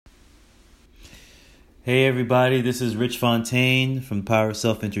Hey everybody, this is Rich Fontaine from Power of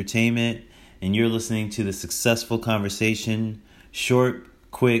Self Entertainment, and you're listening to the Successful Conversation Short,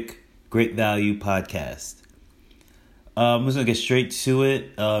 Quick, Great Value podcast. I'm just going to get straight to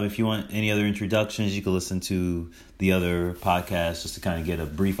it. If you want any other introductions, you can listen to the other podcasts just to kind of get a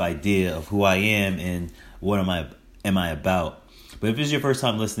brief idea of who I am and what am I about. But if this is your first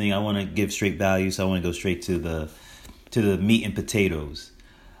time listening, I want to give straight value, so I want to go straight to the meat and potatoes.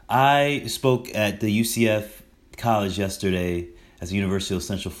 I spoke at the UCF college yesterday at the University of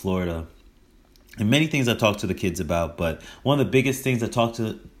Central Florida. And many things I talked to the kids about, but one of the biggest things I talked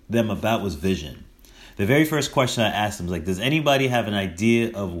to them about was vision. The very first question I asked them was like, does anybody have an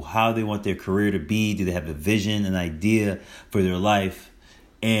idea of how they want their career to be? Do they have a vision, an idea for their life?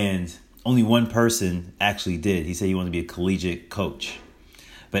 And only one person actually did. He said he wanted to be a collegiate coach.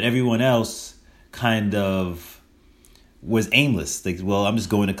 But everyone else kind of was aimless. Like, well, I'm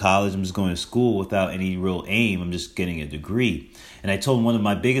just going to college. I'm just going to school without any real aim. I'm just getting a degree. And I told him one of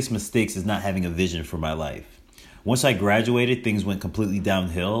my biggest mistakes is not having a vision for my life. Once I graduated, things went completely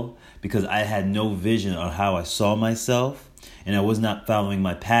downhill because I had no vision on how I saw myself, and I was not following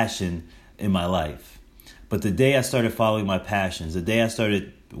my passion in my life. But the day I started following my passions, the day I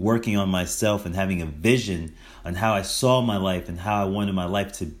started working on myself and having a vision on how I saw my life and how I wanted my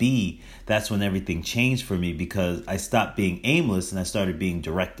life to be, that's when everything changed for me, because I stopped being aimless and I started being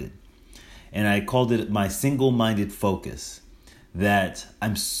directed. And I called it my single-minded focus, that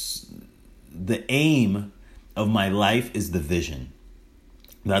the aim of my life is the vision.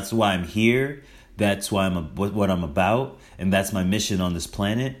 That's why I'm here. That's why what I'm about. And that's my mission on this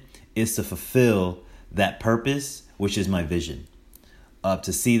planet, is to fulfill that purpose, which is my vision.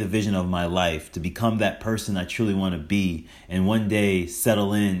 To see the vision of my life, to become that person I truly want to be, and one day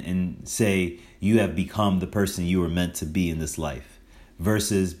settle in and say, you have become the person you were meant to be in this life,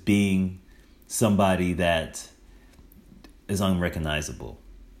 versus being somebody that is unrecognizable.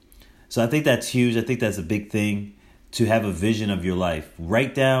 So I think that's huge. I think that's a big thing, to have a vision of your life.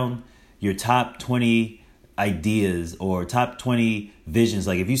 Write down your top 20 ideas or top 20 visions.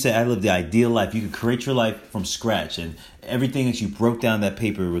 Like if you say, I live the ideal life, you could create your life from scratch and everything that you broke down that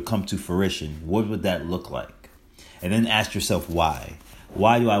paper would come to fruition. What would that look like? And then ask yourself why.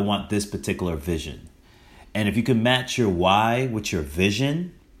 Why do I want this particular vision? And if you can match your why with your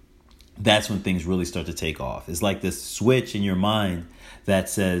vision, that's when things really start to take off. It's like this switch in your mind that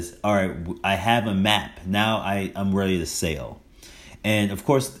says, all right, I have a map. Now I'm ready to sail. And of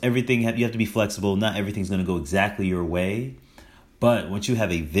course, you have to be flexible. Not everything's going to go exactly your way. But once you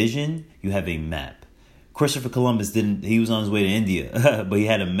have a vision, you have a map. Christopher Columbus he was on his way to India, but he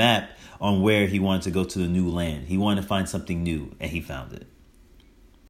had a map on where he wanted to go to the new land. He wanted to find something new, and he found it.